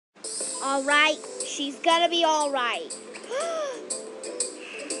All right, she's gonna be all right.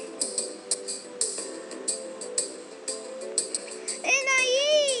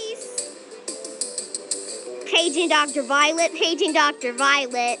 Anais! Paging Dr. Violet, paging Dr.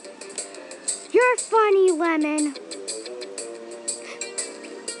 Violet. You're funny, Lemon.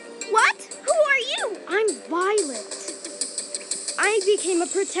 What? Who are you? I'm Violet. I became a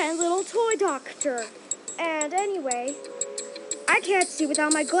pretend little toy doctor. And anyway, I can't see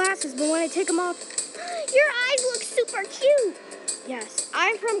without my glasses, but when I take them off... Your eyes look super cute. Yes,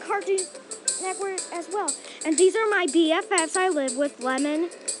 I'm from Cartoon Network as well. And these are my BFFs I live with, Lemon.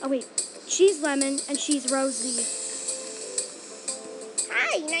 Oh, wait. She's Lemon, and she's Rosie.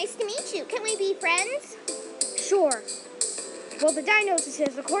 Hi, nice to meet you. Can we be friends? Sure. Well, the diagnosis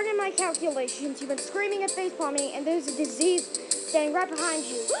is, according to my calculations, you've been screaming and facepalming, and there's a disease standing right behind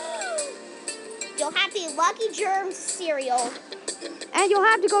you. You'll have the Lucky Germs cereal. And you'll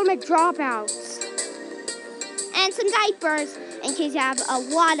have to go make dropouts. And some diapers, in case you have a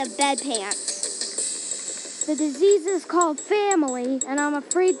lot of bedpans. The disease is called family, and I'm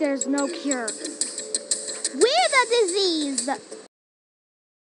afraid there's no cure. We're the disease.